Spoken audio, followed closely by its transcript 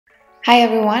Hi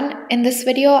everyone, in this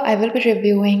video I will be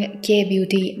reviewing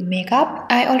K-Beauty makeup.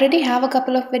 I already have a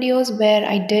couple of videos where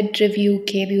I did review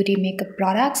K-Beauty makeup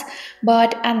products,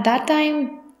 but at that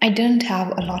time I didn't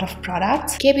have a lot of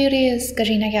products. K-Beauty is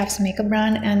Katrina Kaif's makeup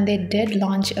brand and they did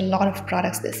launch a lot of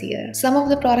products this year. Some of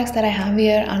the products that I have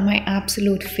here are my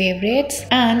absolute favorites,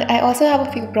 and I also have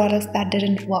a few products that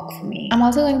didn't work for me. I'm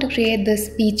also going to create this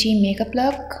peachy makeup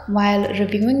look while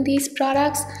reviewing these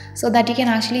products so that you can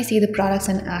actually see the products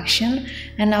in action.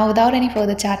 And now without any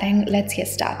further chatting, let's get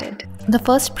started. The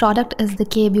first product is the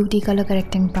K-Beauty Color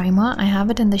Correcting Primer. I have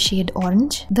it in the shade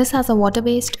Orange. This has a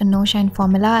water-based no-shine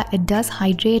formula. It does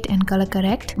hydrate and color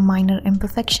correct minor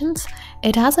imperfections.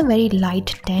 It has a very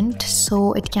light tint,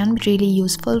 so it can be really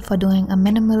useful for doing a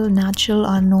minimal, natural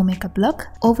or no makeup look.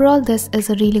 Overall, this is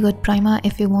a really good primer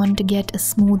if you want to get a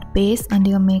smooth base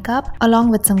under your makeup along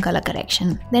with some color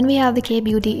correction. Then we have the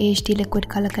K-Beauty HD Liquid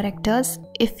Color Correctors.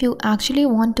 If you actually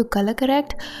want to color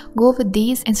correct, go with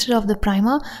these instead of the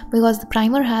primer because the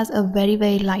primer has a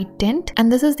very light tint,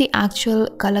 and this is the actual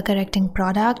color correcting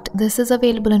product. This is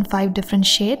available in 5 different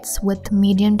shades with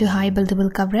medium to high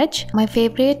buildable coverage. My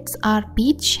favorites are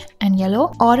peach and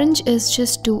yellow. Orange is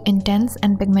just too intense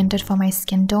and pigmented for my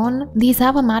skin tone. These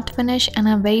have a matte finish and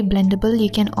are very blendable. You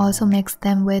can also mix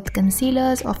them with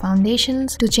concealers or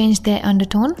foundations to change their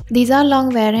undertone. These are long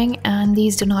wearing and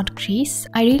these do not crease.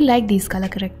 I really like these color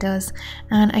correctors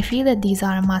and I feel that these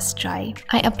are a must try.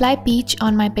 I apply peach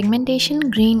on my pigmentation,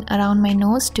 green around my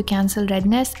nose to cancel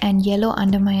redness, and yellow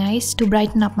under my eyes to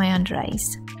brighten up my under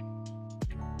eyes.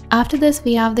 After this,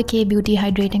 we have the K-Beauty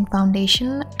Hydrating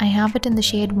Foundation. I have it in the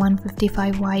shade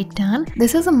 155 White Tan.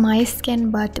 This is a my skin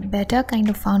but better kind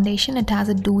of foundation. It has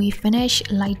a dewy finish,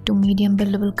 light to medium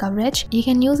buildable coverage. You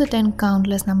can use it in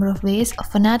countless number of ways,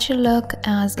 for natural look,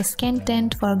 as a skin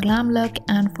tint, for a glam look,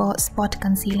 and for spot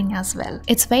concealing as well.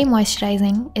 It's very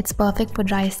moisturizing. It's perfect for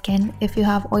dry skin. If you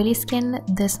have oily skin,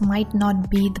 this might not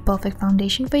be the perfect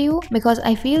foundation for you because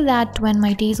I feel that when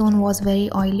my T-zone was very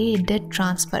oily, it did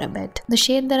transfer a bit. The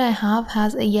shade that I have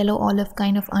has a yellow olive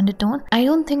kind of undertone. I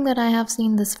don't think that I have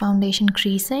seen this foundation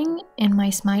creasing in my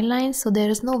smile lines, so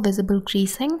there is no visible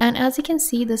creasing, and as you can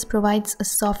see, this provides a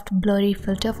soft blurry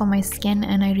filter for my skin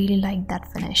and I really like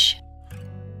that finish.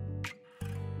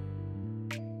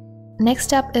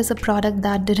 Next up is a product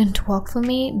that didn't work for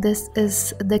me. This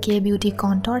is the K-Beauty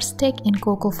Contour Stick in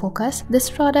Cocoa Focus.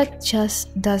 This product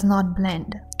just does not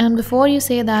blend. And before you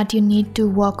say that you need to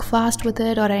work fast with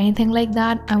it or anything like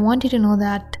that, I want you to know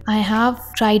that I have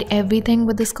tried everything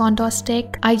with this contour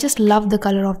stick. I just love the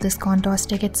color of this contour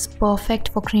stick. It's perfect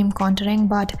for cream contouring,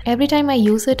 but every time I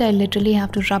use it, I literally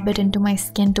have to rub it into my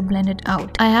skin to blend it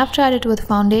out. I have tried it with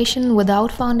foundation,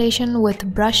 without foundation,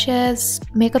 with brushes,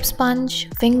 makeup sponge,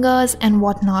 fingers and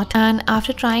whatnot, and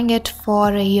after trying it for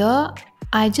a year,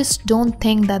 I just don't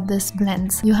think that this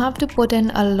blends. You have to put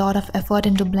in a lot of effort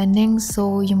into blending,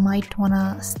 so you might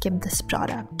wanna skip this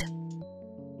product.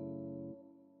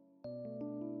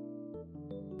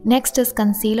 Next is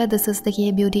concealer. This is the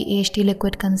K-Beauty HD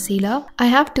Liquid Concealer. I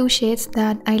have 2 shades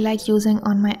that I like using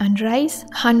on my under eyes.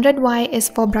 100Y is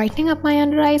for brightening up my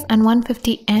under eyes and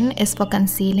 150N is for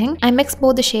concealing. I mix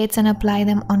both the shades and apply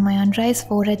them on my under eyes,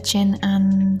 forehead, chin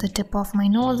and the tip of my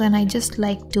nose, and I just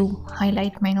like to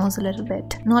highlight my nose a little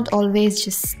bit. Not always,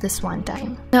 just this one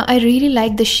time. Now I really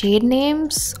like the shade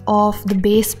names of the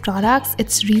base products.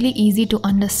 It's really easy to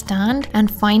understand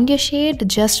and find your shade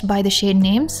just by the shade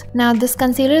names. Now this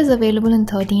concealer is available in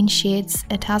 13 shades.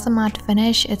 It has a matte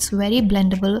finish, it's very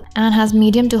blendable and has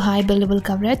medium to high buildable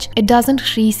coverage. It doesn't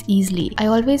crease easily. I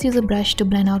always use a brush to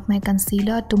blend out my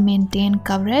concealer to maintain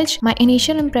coverage. My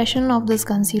initial impression of this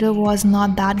concealer was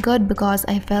not that good because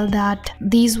I felt that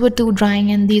these were too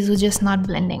drying and these were just not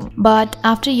blending. But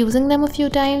after using them a few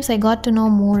times, I got to know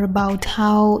more about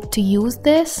how to use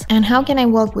this and how can I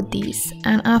work with these.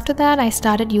 And after that, I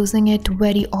started using it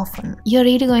very often. You're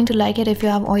really going to like it if you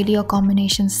have oily or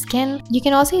combination skin. You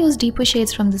can also use deeper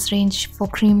shades from this range for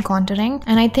cream contouring,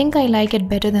 and I think I like it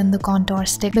better than the contour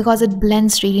stick because it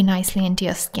blends really nicely into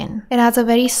your skin. It has a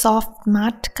very soft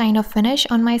matte kind of finish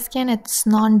on my skin. It's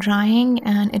non-drying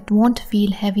and it won't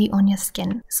feel heavy on your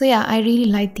skin. So yeah, I really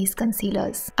like these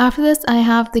concealers. After this, I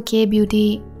have the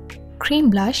K-Beauty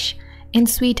Cream Blush. in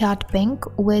Sweetheart Pink,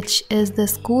 which is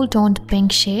this cool toned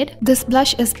pink shade. This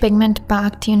blush is pigment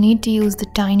packed. You need to use the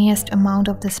tiniest amount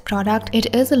of this product.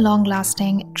 It is a long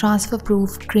lasting, transfer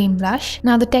proof cream blush.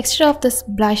 Now the texture of this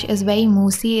blush is very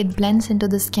moussey. It blends into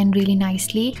the skin really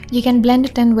nicely. You can blend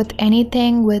it in with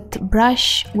anything, with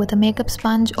brush, with a makeup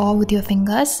sponge, or with your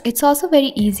fingers. It's also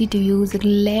very easy to use. It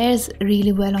layers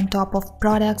really well on top of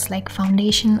products like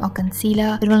foundation or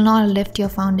concealer. It will not lift your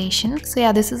foundation. So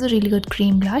yeah, this is a really good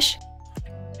cream blush.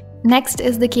 Next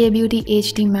is the K-Beauty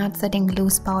HD Matte Setting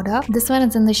Loose Powder. This one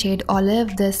is in the shade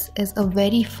Olive. This is a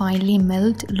very finely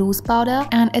milled loose powder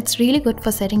and it's really good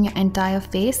for setting your entire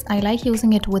face. I like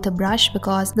using it with a brush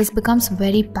because this becomes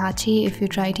very patchy if you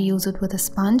try to use it with a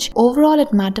sponge. Overall, it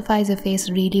mattifies your face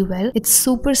really well. It's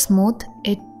super smooth.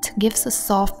 It gives a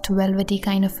soft velvety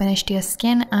kind of finish to your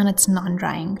skin and it's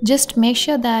non-drying. Just make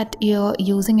sure that you're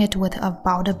using it with a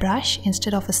powder brush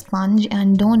instead of a sponge,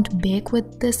 and don't bake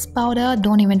with this powder.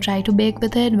 Don't even try to bake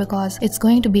with it because it's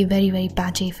going to be very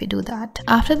patchy if you do that.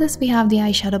 After this, we have the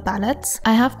eyeshadow palettes.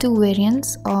 I have two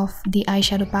variants of the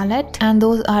eyeshadow palette and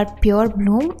those are Pure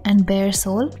Bloom and Bare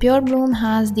Soul. Pure Bloom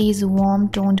has these warm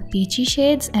toned peachy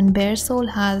shades and Bare Soul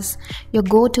has your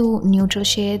go-to neutral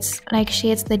shades, like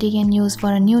shades that you can use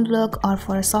for a nude look or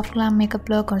for a soft glam makeup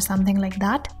look or something like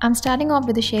that. I'm starting off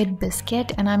with the shade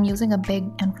Biscuit and I'm using a big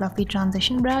and fluffy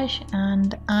transition brush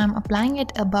and I'm applying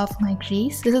it above my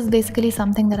crease. This is basically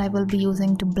something that I will be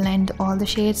using to blend all the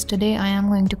shades. Today I am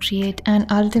going to create an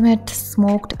ultimate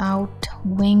smoked out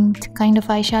winged kind of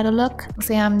eyeshadow look.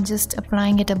 So I'm just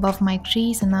applying it above my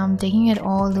crease and I'm taking it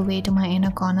all the way to my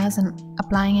inner corners and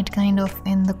applying it kind of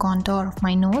in the contour of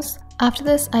my nose. After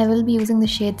this, I will be using the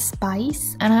shade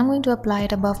Spice and I'm going to apply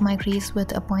it above my crease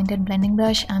with a pointed blending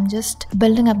brush. I'm just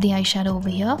building up the eyeshadow over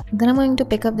here. Then I'm going to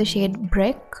pick up the shade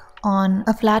Brick on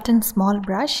a flat and small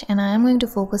brush and I am going to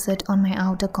focus it on my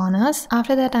outer corners.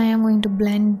 After that, I am going to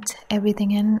blend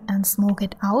everything in and smoke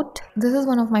it out. This is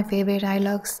one of my favorite eye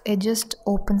looks. It just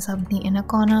opens up the inner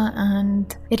corner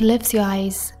and it lifts your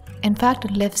eyes. In fact,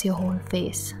 it lifts your whole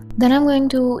face. Then I'm going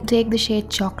to take the shade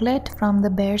Chocolate from the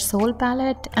Bare Soul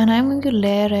palette and I'm going to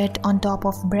layer it on top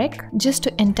of Brick just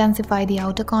to intensify the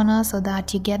outer corner so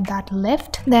that you get that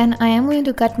lift. Then I am going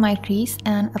to cut my crease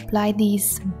and apply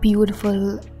these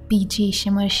beautiful peachy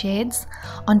shimmer shades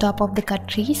on top of the cut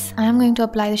crease. I am going to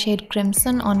apply the shade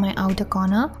Crimson on my outer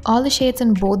corner. All the shades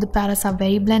in both the palettes are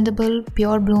very blendable.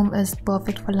 Pure Bloom is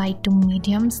perfect for light to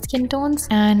medium skin tones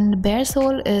and Bare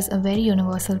Soul is a very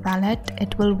universal palette.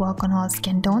 It will work on all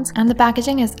skin tones and the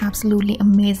packaging is absolutely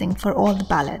amazing for all the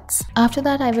palettes. After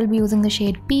that, I will be using the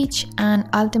shade Peach and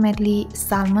ultimately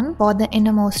Salmon for the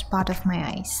innermost part of my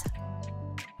eyes.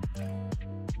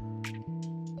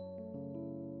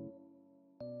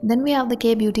 Then we have the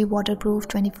K-Beauty Waterproof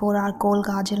 24-Hour Kohl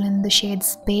Kajal in the shade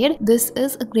Spade. This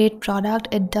is a great product.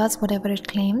 It does whatever it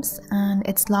claims and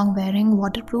it's long wearing,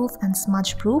 waterproof and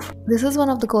smudge proof. This is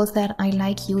one of the kohls that I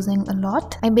like using a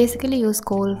lot. I basically use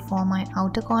kohl for my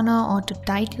outer corner or to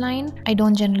tight line. I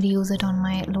don't generally use it on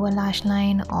my lower lash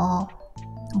line or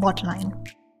waterline.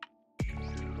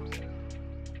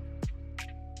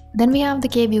 Then we have the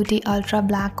K-Beauty Ultra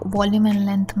Black Volume and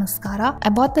Length Mascara. I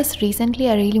bought this recently.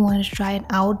 I really wanted to try it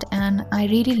out and I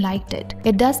really liked it.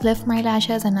 It does lift my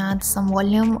lashes and adds some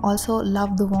volume. Also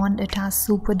love the wand. It has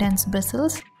super dense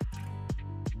bristles.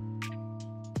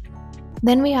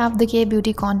 Then we have the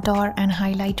K-Beauty Contour and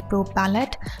Highlight Pro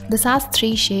palette. This has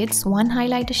 3 shades, one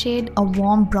highlighter shade, a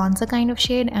warm bronzer kind of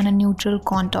shade and a neutral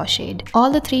contour shade.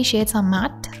 All the 3 shades are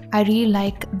matte. I really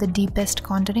like the deepest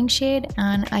contouring shade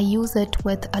and I use it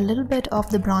with a little bit of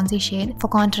the bronzy shade for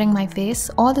contouring my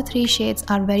face. All the 3 shades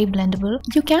are very blendable.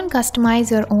 You can customize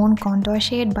your own contour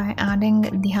shade by adding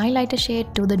the highlighter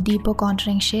shade to the deeper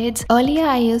contouring shades. Earlier,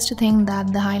 I used to think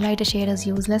that the highlighter shade is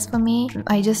useless for me.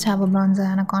 I just have a bronzer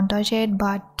and a contour shade,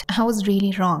 but I was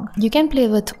really wrong. You can play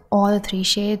with all the 3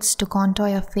 shades to contour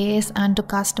your face and to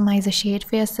customize a shade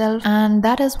for yourself, and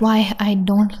that is why I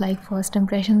don't like first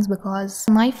impressions, because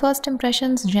my first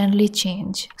impressions generally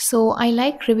change. So I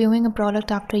like reviewing a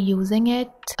product after using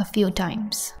it a few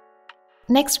times.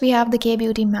 Next we have the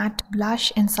K-Beauty Matte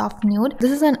Blush in Soft Nude.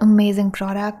 This is an amazing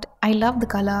product. I love the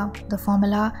color, the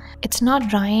formula. It's not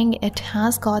drying, it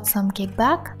has got some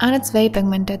kickback and it's very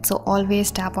pigmented, so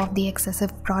always tap off the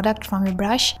excessive product from your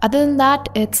brush. Other than that,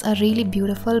 it's a really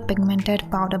beautiful pigmented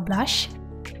powder blush.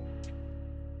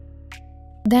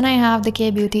 Then I have the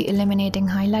K-Beauty Illuminating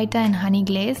Highlighter in Honey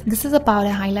Glaze. This is a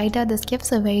powder highlighter. This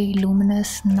gives a very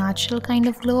luminous, natural kind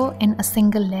of glow in a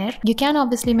single layer. You can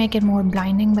obviously make it more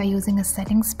blinding by using a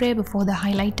setting spray before the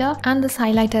highlighter, and this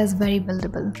highlighter is very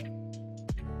buildable.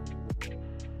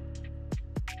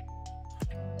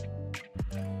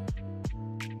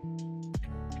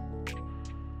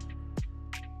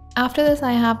 After this,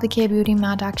 I have the K-Beauty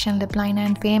Matte Action Lip Liner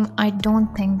in Fame. I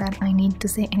don't think that I need to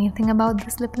say anything about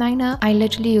this lip liner. I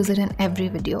literally use it in every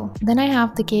video. Then I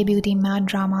have the K-Beauty Matte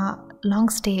Drama Long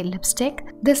Stay Lipstick.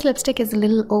 This lipstick is a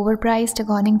little overpriced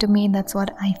according to me. That's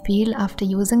what I feel after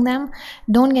using them.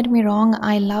 Don't get me wrong,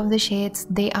 I love the shades.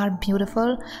 They are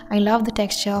beautiful. I love the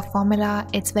texture, formula.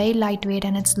 It's very lightweight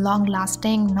and it's long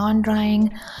lasting,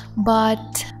 non-drying,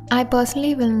 but I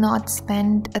personally will not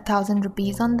spend 1,000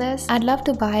 rupees on this. I'd love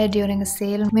to buy it during a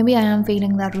sale. Maybe I am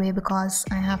feeling that way because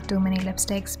I have too many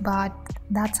lipsticks, but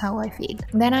that's how I feel.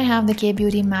 Then I have the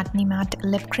K-Beauty Matte Matte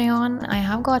Lip Crayon. I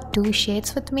have got 2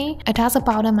 shades with me. It has a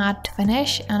powder matte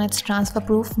finish and it's transfer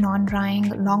proof, non-drying,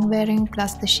 long wearing,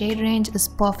 plus the shade range is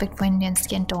perfect for Indian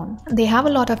skin tone. They have a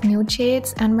lot of nude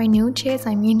shades, and by nude shades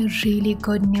I mean really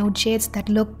good nude shades that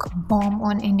look bomb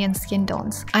on Indian skin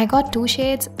tones. I got 2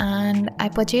 shades and I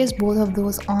purchased both of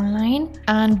those online,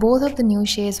 and both of the new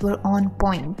shades were on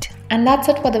point. And that's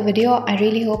it for the video. I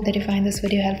really hope that you find this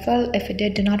video helpful. If you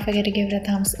did, do not forget to give it a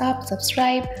thumbs up,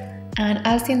 subscribe, and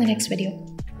I'll see you in the next video.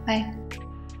 Bye.